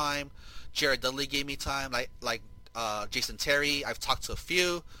me time, Jared Dudley gave me time, like Jason Terry, I've talked to a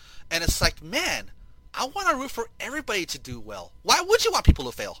few, and it's like, man, I want to root for everybody to do well. Why would you want people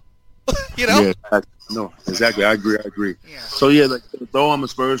to fail? You know? Yeah, no, exactly. I agree. Yeah. So yeah, like, though I'm a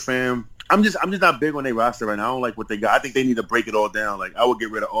Spurs fan, I'm just not big on their roster right now. I don't like what they got. I think they need to break it all down. Like, I would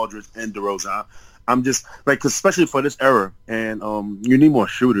get rid of Aldridge and DeRozan. I'm just like, 'cause especially for this era, and you need more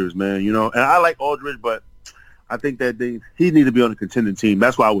shooters, man. You know, and I like Aldridge, but I think that he need to be on a contending team.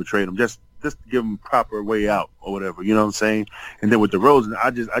 That's why I would trade him. Just to give him proper way out or whatever. You know what I'm saying? And then with DeRozan,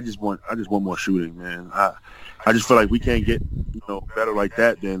 I just want more shooting, man. I just feel like we can't get better like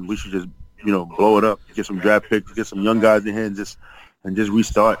that. Then we should just blow it up, get some draft picks, get some young guys in here, and just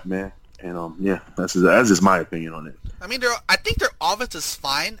restart, man. And that's just my opinion on it. I mean, I think their offense is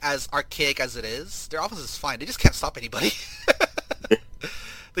fine, as archaic as it is. Their offense is fine. They just can't stop anybody.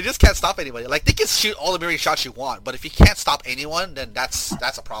 They just can't stop anybody. Like, they can shoot all the million shots you want, but if you can't stop anyone, then that's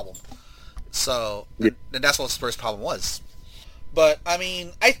a problem. So then that's what the Spurs' problem was. But I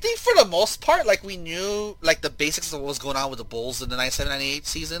mean, I think for the most part, like, we knew like the basics of what was going on with the Bulls in the 97-98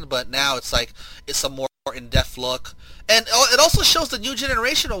 season, but now it's like it's a more in-depth look, and it also shows the new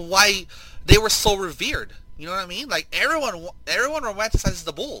generation of why they were so revered. You know what I mean? Like, everyone romanticizes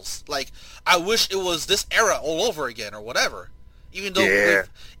the Bulls. Like, I wish it was this era all over again or whatever. Even though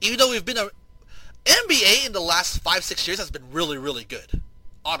we've been NBA in the last 5-6 years has been really, really good.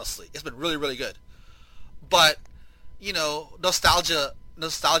 Honestly, it's been really, really good. But nostalgia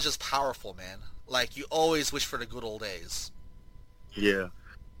is powerful, man. Like, you always wish for the good old days. Yeah.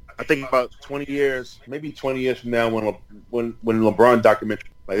 I think about 20 years from now, when LeBron documentary,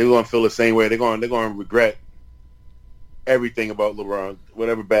 like, they're gonna feel the same way. They're gonna regret everything about LeBron,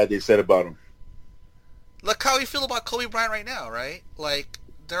 whatever bad they said about him. Look how we feel about Kobe Bryant right now, right? Like,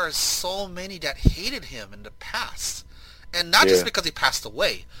 there are so many that hated him in the past, and not just because he passed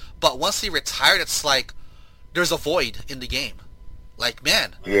away, but once he retired, it's like there's a void in the game. Like,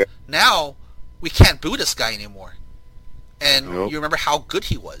 man, now we can't boo this guy anymore. And you remember how good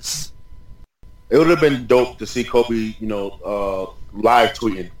he was. It would have been dope to see Kobe, live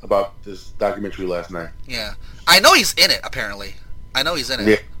tweeting about this documentary last night. Yeah. I know he's in it, apparently.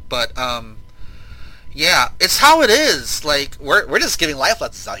 Yeah. But, it's how it is. Like, we're just giving life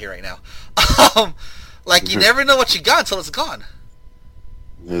lessons out here right now. Like, you never know what you got until it's gone.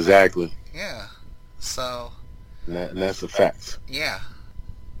 Exactly. Yeah. So. And that's a fact. Yeah.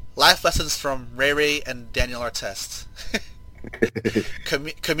 Life lessons from Ray Ray and Daniel Artest.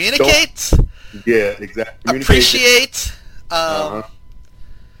 Communicate. Yeah, exactly. Appreciate.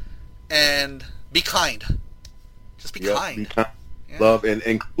 And be kind. Just be kind. Be kind. Yeah. Love and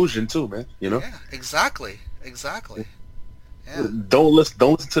inclusion too, man. You know. Yeah, exactly. Yeah. Don't listen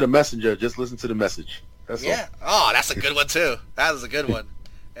to the messenger. Just listen to the message. That's all. Oh, that's a good one too. That is a good one.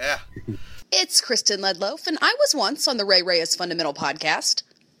 Yeah. It's Kristen Ledloaf, and I was once on the Ray Reyes Fundamental podcast.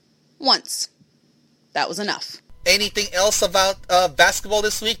 Once. That was enough. Anything else about basketball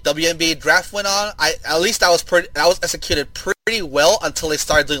this week? WNBA draft went on. I was executed pretty well until they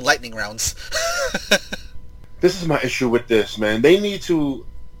started doing lightning rounds. This is my issue with this, man. They need to.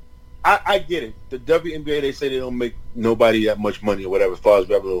 I get it. The WNBA, they say they don't make nobody that much money or whatever as far as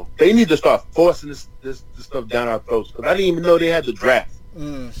revenue. They need to start forcing this stuff down our throats because I didn't even know they had the draft. You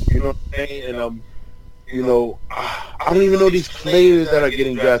know what I'm saying? And I don't even know these players that are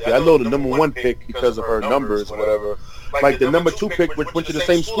getting drafted. I know the number 1 pick because of her numbers or whatever. Like the number 2 pick, which went to the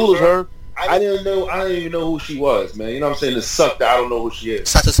same school as her. I didn't even know who she was, man. You know what I'm saying? It sucked that I don't know who she is.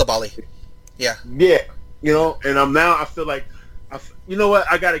 Satu Sabali. Yeah. Yeah. You know, and I feel like, you know what?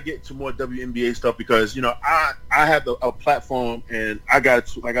 I got to get to more WNBA stuff because, you know, I have a platform and I got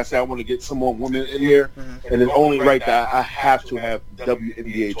to, like I said, I want to get some more women in here. And it's only right that I have to have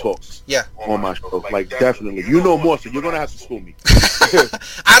WNBA talks on my show. Like, definitely. You know more, so you're going to have to school me.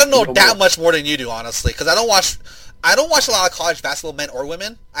 I don't know that much more than you do, honestly, because I don't watch a lot of college basketball, men or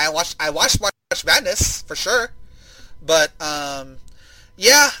women. I watch March Madness, for sure. But,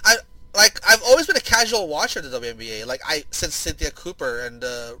 I've always been a casual watcher of the WNBA. Since Cynthia Cooper and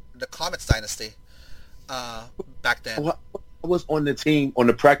the Comets dynasty, back then. I was on the team, on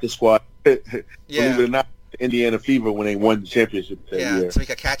the practice squad. Believe it or not, Indiana Fever when they won the championship that year.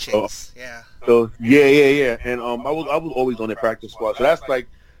 Tamika Catchings. So yeah. And I was always on the practice squad. So that's like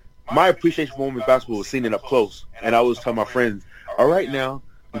my appreciation for women's basketball was seeing it up close. And I always tell my friends, all right now,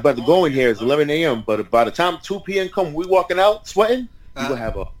 we're about to go in here. It's 11 a.m. But by the time 2 p.m. come, we walking out sweating. You will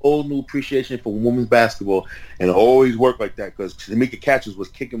have a whole new appreciation for women's basketball, and it always worked like that because Tamika Catchings was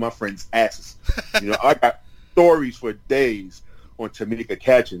kicking my friends' asses. You know, I got stories for days on Tamika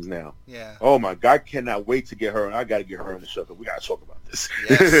Catchings now. Yeah. Oh my God, I cannot wait to get her, and I got to get her on the show. We got to talk about this.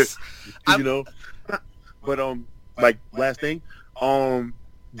 Yes. You know, but last thing,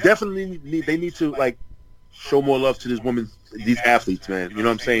 definitely they need to show more love to these athletes, man. You know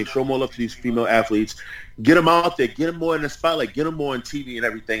what I'm saying? Show more love to these female athletes. Get them out there. Get them more in the spotlight. Get them more on TV and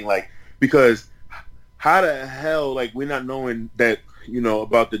everything. Because how the hell, we're not knowing that,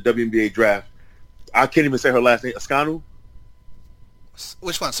 about the WNBA draft. I can't even say her last name. Ascanu?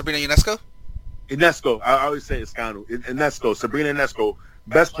 Which one? Sabrina Ionesco? Ionesco. I always say Ascanu. Ionesco. Sabrina Ionesco.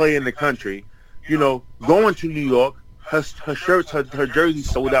 Best player in the country. Going to New York. Her shirts, her jersey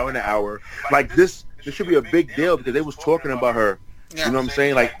sold out in an hour. This should be a big deal because they was talking about her. Yeah. You know what I'm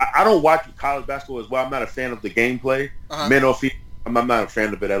saying? I don't watch college basketball as well. I'm not a fan of the gameplay, men or female. I'm not a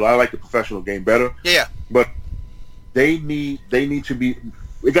fan of it at all. I like the professional game better. Yeah. But they need to be.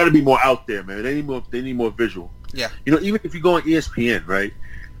 It got to be more out there, man. They need more visual. Yeah. Even if you go on ESPN, right?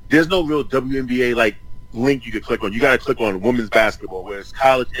 There's no real WNBA link you can click on. You got to click on women's basketball, where it's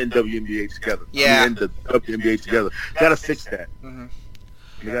college and WNBA together. Yeah. And the WNBA together. Got to fix that. Mm-hmm.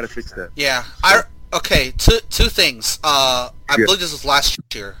 You got to fix that. Yeah. Okay, two things. I believe this was last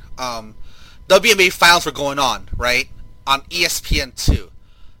year. WNBA finals were going on, right? On ESPN2.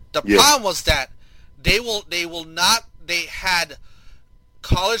 The problem was that they had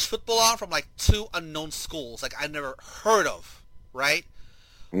college football on from 2 unknown schools I never heard of, right?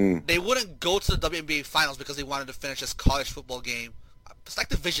 They wouldn't go to the WNBA finals because they wanted to finish this college football game. It's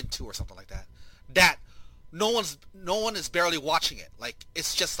Division 2 or something like that. That no one is barely watching it.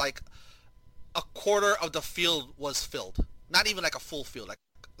 It's just a quarter of the field was filled. Not even a full field,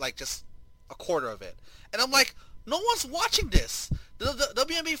 just a quarter of it. And I'm no one's watching this. The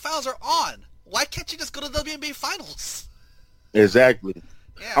WNBA finals are on. Why can't you just go to the WNBA finals? Exactly.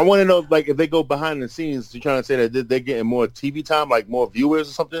 Yeah. I want to know if they go behind the scenes, you're trying to say that they're getting more TV time, more viewers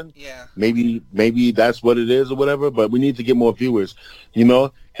or something. Yeah. Maybe that's what it is or whatever, but we need to get more viewers,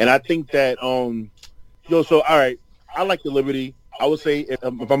 And I think that, so all right, I like the Liberty. I would say if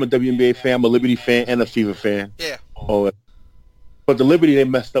I'm a WNBA fan, I'm a Liberty fan and a Fever fan. Yeah. But the Liberty, they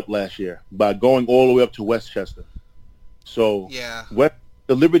messed up last year by going all the way up to Westchester. So yeah,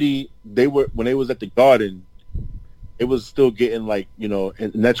 the Liberty, when they was at the Garden, it was still getting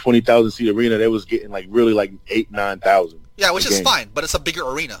in that 20,000 seat arena, they was getting really 8,000-9,000. Yeah, which is fine, but it's a bigger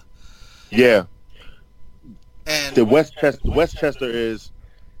arena. Yeah. And the Westchester is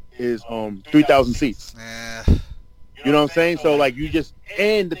 3,000 seats. You know what I'm saying? So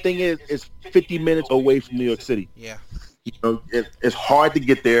and the thing is, it's 50 minutes away from New York City. Yeah. You know, it's hard to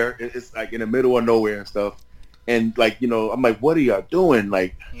get there. It's like in the middle of nowhere and stuff. And like, you know, I'm like, what are y'all doing?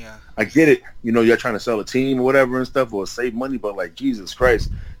 Like, Yeah. I get it. You know, you're trying to sell a team or whatever and stuff, or save money, but like, Jesus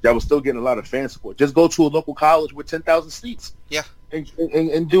Christ, y'all was still getting a lot of fan support. Just go to a local college with 10,000 seats. Yeah.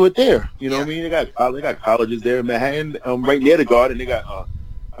 And do it there. You know Yeah. what I mean? They got colleges there in Manhattan, right near the Garden. They got,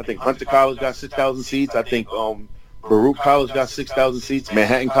 I think Hunter College got 6,000 seats. I think Baruch College got 6,000 seats.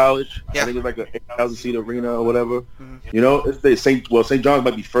 Manhattan College, Yeah. I think it's like an 8,000 seat arena or whatever. Mm-hmm. You know, it's St. John's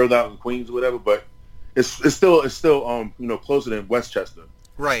might be further out in Queens or whatever, but it's still you know, closer than Westchester.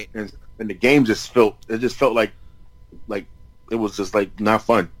 Right. And the game just felt like it was just like not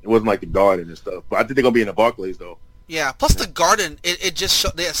fun. It wasn't like the Garden and stuff. But I think they're gonna be in the Barclays though. Yeah. Plus the Garden, it just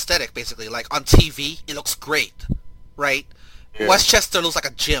showed the aesthetic basically. Like on TV, it looks great, right? Yeah. Westchester looks like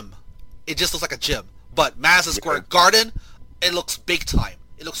a gym. It just looks like a gym. But Madison Square Garden, it looks big time.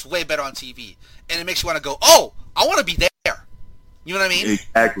 It looks way better on TV, and it makes you want to go, oh, I want to be there. You know what I mean?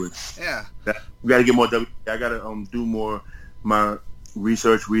 Exactly. Yeah. We got to get more I got to do more my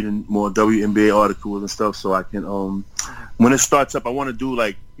research, reading more WNBA articles and stuff, so I can when it starts up, I want to do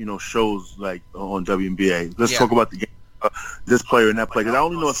like, you know, shows like on WNBA. Let's talk about the game, this player and that player. Because I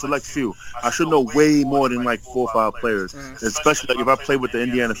only know a select few. I should know way more than like 4 or 5 players, especially like if I play with the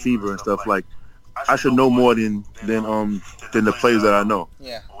Indiana Fever and stuff. Like I should know more than the players that I know.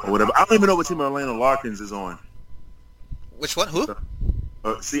 Yeah. Or whatever. I don't even know what team Orlando Larkins is on. Which one? Who?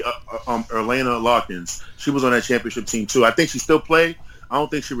 Erlana Larkins. She was on that championship team too. I think she still play. I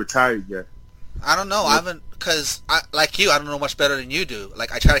don't think she retired yet. I don't know. I haven't, because like you, I don't know much better than you do.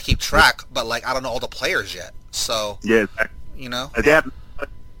 Like I try to keep track, but like I don't know all the players yet. So yeah, you know.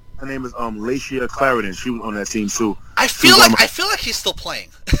 Her name is Lacia Clarendon. She was on that team too. I feel like she's still playing.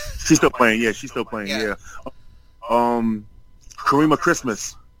 She's still playing. Yeah, she's still playing. Yeah. Karima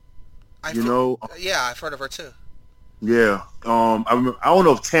Christmas. Yeah, I've heard of her too. Yeah. I don't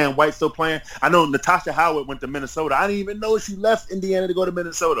know if Tan White's still playing. I know Natasha Howard went to Minnesota. I didn't even know she left Indiana to go to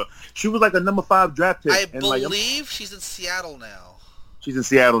Minnesota. She was like a number 5 draft pick. I believe she's in Seattle now. She's in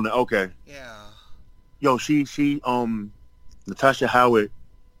Seattle now. Okay. Yeah. Yo, she Natasha Howard.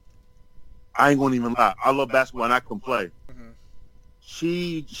 I ain't gonna even lie. I love basketball and I can play. Mm-hmm.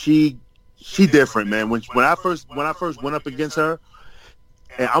 She different, man. When I first went up against her.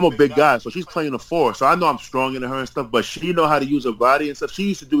 And I'm a big guy, so she's playing a 4. So I know I'm stronger than her and stuff, but she know how to use her body and stuff. She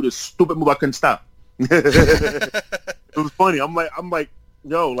used to do this stupid move I couldn't stop. It was funny. I'm like,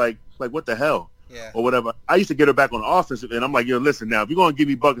 yo, like what the hell? Yeah. Or whatever. I used to get her back on offense, and I'm like, yo, listen now, if you're gonna give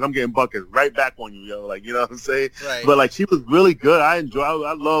me buckets, I'm getting buckets right back on you, yo. Like, you know what I'm saying? Right. But like, she was really good. I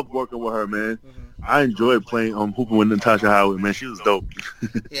love working with her, man. Mm-hmm. I enjoyed playing hooping with Natasha Howard, man. She was dope.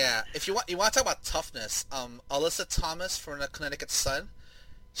 Yeah. If you want to talk about toughness, Alyssa Thomas from the Connecticut Sun.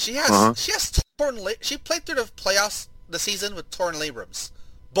 She has torn. She played through the playoffs the season with torn labrums,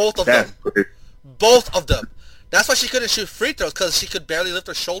 both of them. Both of them. That's why she couldn't shoot free throws, because she could barely lift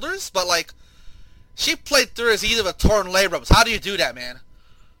her shoulders. But like, she played through a season with torn labrums. How do you do that, man?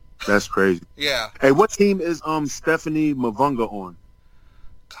 That's crazy. Yeah. Hey, what team is Stephanie Mavunga on?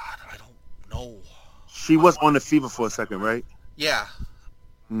 God, I don't know. She was on the Fever for a second, right? Yeah.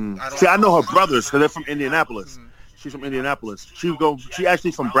 See, I know her brothers because they're from Indianapolis. Mm-hmm. She's from Indianapolis. She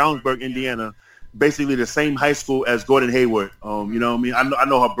actually from Brownsburg, Indiana, basically the same high school as Gordon Hayward. You know what I mean? I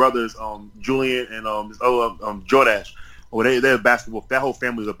know her brothers, Julian and Jordash. They're basketball. That whole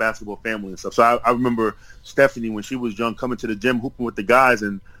family is a basketball family and stuff. So I remember Stephanie when she was young coming to the gym hooping with the guys,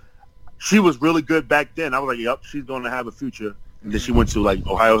 and she was really good back then. I was like, yep, she's going to have a future. And then she went to like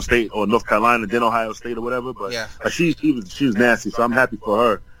Ohio State or North Carolina, then Ohio State or whatever. But she was nasty, so I'm happy for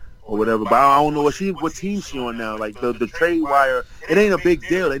her. Or whatever, but I don't know what team she on now. Like the trade wire, it ain't a big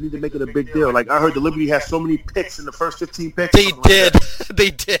deal. They need to make it a big deal. Like I heard the Liberty has so many picks in the first 15 picks. They did. Like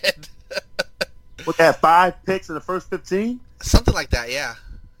they did. What, they had 5 picks in the first 15? Something like that. Yeah.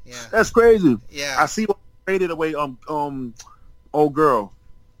 That's crazy. Yeah. I see what traded away. Old girl.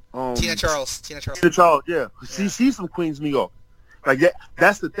 Tina Charles. Yeah. She's from Queens, New York. Like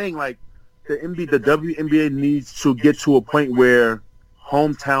that's the thing. Like the WNBA needs to get to a point where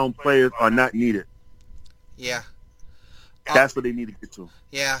hometown players are not needed. Yeah. That's what they need to get to.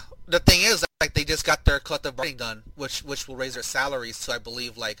 Yeah. The thing is, like, they just got their collective bargaining done, which will raise their salaries to, I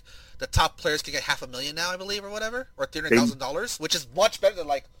believe, like, the top players can get $500,000 now, I believe, or whatever, or $300,000, which is much better than,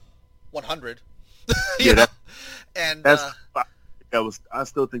 like, 100. you know? And I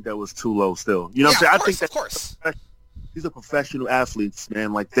still think that was too low still. You know what I'm saying? Of course. These are professional athletes,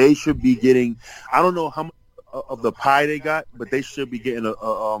 man. Like, they should be getting, I don't know how much of the pie they got, but they should be getting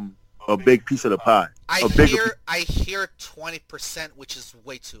a big piece of the pie. I hear 20%, which is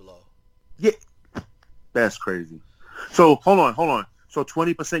way too low. Yeah, that's crazy. So hold on. So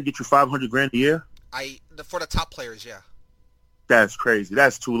 20% get you $500,000 a year? For the top players, yeah. That's crazy.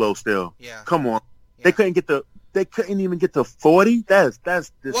 That's too low still. Yeah. Come on. Yeah. They couldn't even get to 40? That's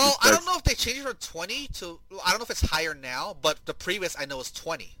Well, I don't know if they changed it from 20 to, I don't know if it's higher now, but the previous I know is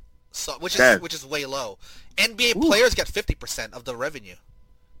 20. So which is way low. NBA players get 50% of the revenue.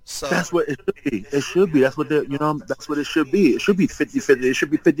 So that's what it should be. It should be. That's what that's what it should be. It should be 50-50. It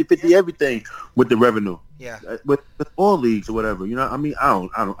should be 50-50 everything with the revenue. Yeah. With all leagues or whatever. You know, I mean, I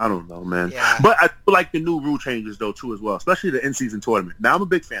don't know, man. Yeah. But I feel like the new rule changes though too as well, especially the in-season tournament. Now I'm a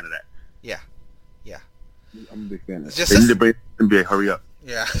big fan of that. Yeah. Yeah. I'm a big fan of that. Just they need to bring NBA. Hurry up.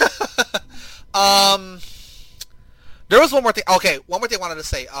 Yeah. There was one more thing. Okay, one more thing I wanted to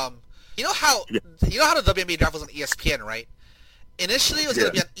say. You know how the WNBA draft was on ESPN, right? Initially, it was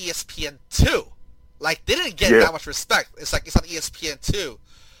going to be on ESPN2. Like, they didn't get that much respect. It's like it's on ESPN2.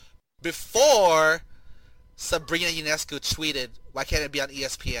 Before Sabrina Ionescu tweeted, "Why can't it be on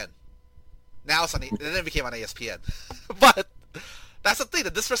ESPN?" Now it's on. And then it became on ESPN. But that's the thing,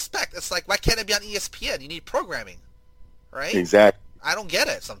 the disrespect. It's like, why can't it be on ESPN? You need programming, right? Exactly. I don't get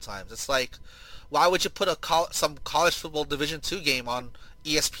it sometimes. It's like, why would you put some college football Division II game on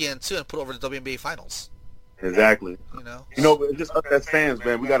ESPN2 and put it over the WNBA Finals? Exactly. You know, just us as fans,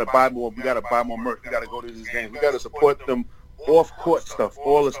 man. We gotta buy more. We gotta buy more merch. We gotta go to these games. We gotta support them off-court stuff,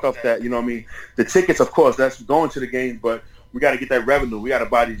 all the stuff that, you know what I mean? The tickets, of course, that's going to the games, but we got to get that revenue. We got to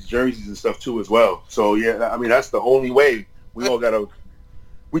buy these jerseys and stuff, too, as well. So, yeah, I mean, that's the only way. We all got to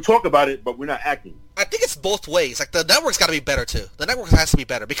 – we talk about it, but we're not acting. I think it's both ways. Like, the network's got to be better, too. The network has to be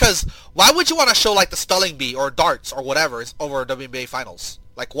better. Because why would you want to show, like, the spelling bee or darts or whatever is over WNBA Finals?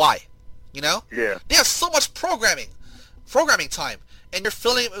 Like, why? You know? Yeah. They have so much programming time. And you're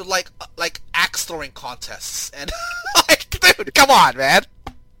filling it with, like axe throwing contests. And, like, dude, come on, man.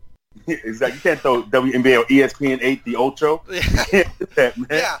 Exactly. You can't throw WNBA or ESPN 8 the Ocho. Yeah. You can't do that, man.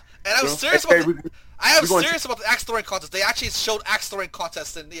 Yeah. And I was serious about the axe throwing contest. They actually showed axe throwing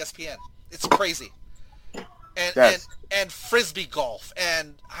contests in ESPN. It's crazy. And frisbee golf,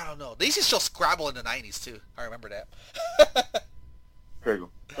 and I don't know. They used to show Scrabble in the 90s too. I remember that. Crazy.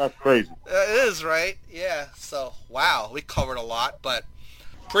 That's crazy. It is, right? Yeah. So, wow, we covered a lot, but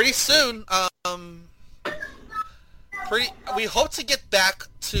pretty soon, we hope to get back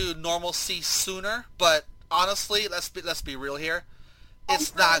to normalcy sooner. But honestly, let's be real here.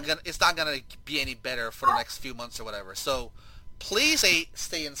 It's not gonna be any better for the next few months or whatever. So, please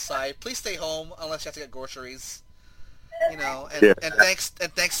stay inside. Please stay home unless you have to get groceries. You know, and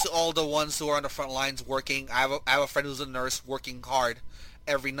thanks to all the ones who are on the front lines working. I have a friend who's a nurse working hard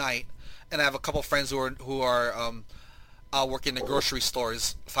every night, and I have a couple of friends who are working in grocery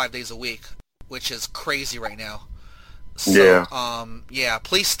stores 5 days a week, which is crazy right now. So,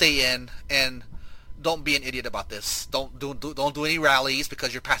 please stay in and don't be an idiot about this. Don't do any rallies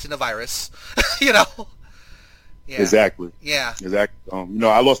because you're passing the virus. You know. Yeah. Exactly. Yeah. Exactly.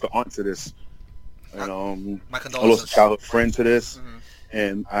 I lost an aunt to this. And, my condolences. I lost a childhood friend to this,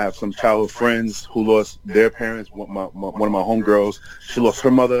 and I have some childhood friends who lost their parents. One of my homegirls, she lost her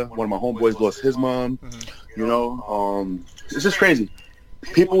mother. One of my homeboys lost his mom. You know, it's just crazy.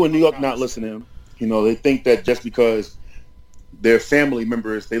 People in New York not listening. You know, they think that just because their family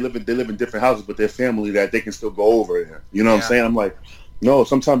members, they live in different houses, but their family, that they can still go over there. You know what I'm saying? I'm like, no.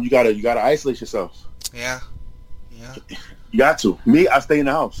 Sometimes you gotta isolate yourself. Yeah. Yeah. You got to. Me, I stay in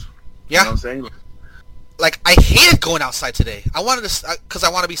the house. Yeah. You know what I'm saying? Like, I hated going outside today. I wanted to, because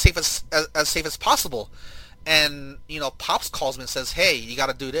I want to be safe as safe as possible. And, you know, Pops calls me and says, hey, you got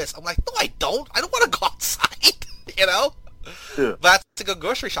to do this. I'm like, no, I don't. I don't want to go outside, you know? Yeah. But I have to go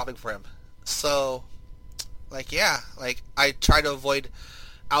grocery shopping for him. So, like, yeah. Like, I try to avoid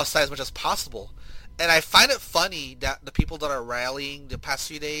outside as much as possible. And I find it funny that the people that are rallying the past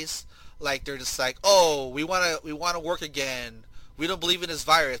few days, like, they're just like, oh, we want to work again. We don't believe in this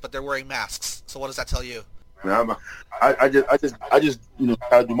virus, but they're wearing masks. So what does that tell you? I just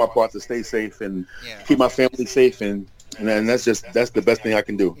try to do my part to stay safe and keep my family safe, and that's the best thing I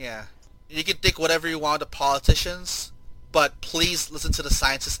can do. Yeah, you can think whatever you want to politicians, but please listen to the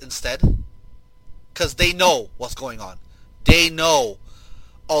scientists instead, because they know what's going on. They know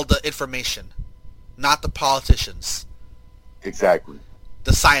all the information, not the politicians. Exactly.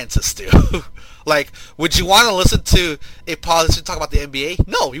 The scientists do. Like, would you want to listen to a politician talk about the NBA?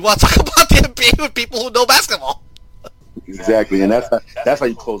 No, you want to talk about the NBA with people who know basketball. Exactly, and that's how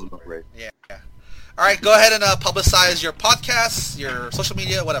you close them up, right? Yeah. All right, go ahead and publicize your podcasts, your social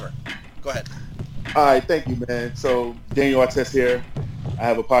media, whatever. Go ahead. All right, thank you, man. So, Daniel Artest here. I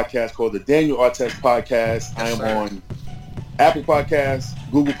have a podcast called the Daniel Artest Podcast. I am on Apple Podcasts,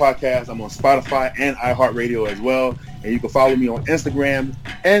 Google Podcasts. I'm on Spotify and iHeartRadio as well. And you can follow me on Instagram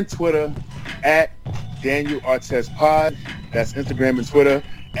and Twitter at Daniel Artest Pod. That's Instagram and Twitter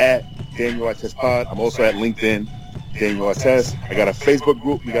at Daniel Artest Pod. I'm also at LinkedIn, Daniel Artest. I got a Facebook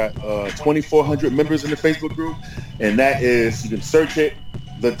group. We got 2,400 members in the Facebook group. And that is, you can search it,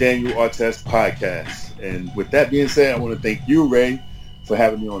 the Daniel Artest Podcast. And with that being said, I want to thank you, Ray, for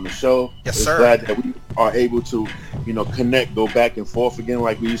having me on the show. Yes, it's sir. Glad that we are able to, connect, go back and forth again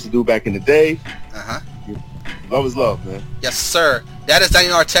like we used to do back in the day. Love is love, man. Yes, sir. That is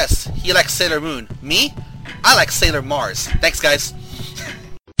Daniel Artest. He likes Sailor Moon. Me? I like Sailor Mars. Thanks, guys.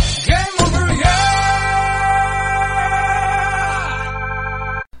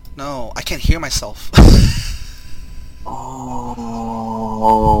 No, I can't hear myself.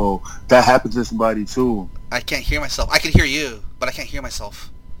 Oh, that happened to somebody too. I can't hear myself. I can hear you, but I can't hear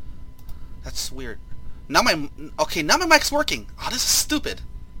myself. That's weird. Now my mic's working. Oh, this is stupid.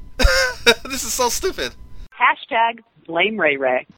 This is so stupid. #blame Ray Ray.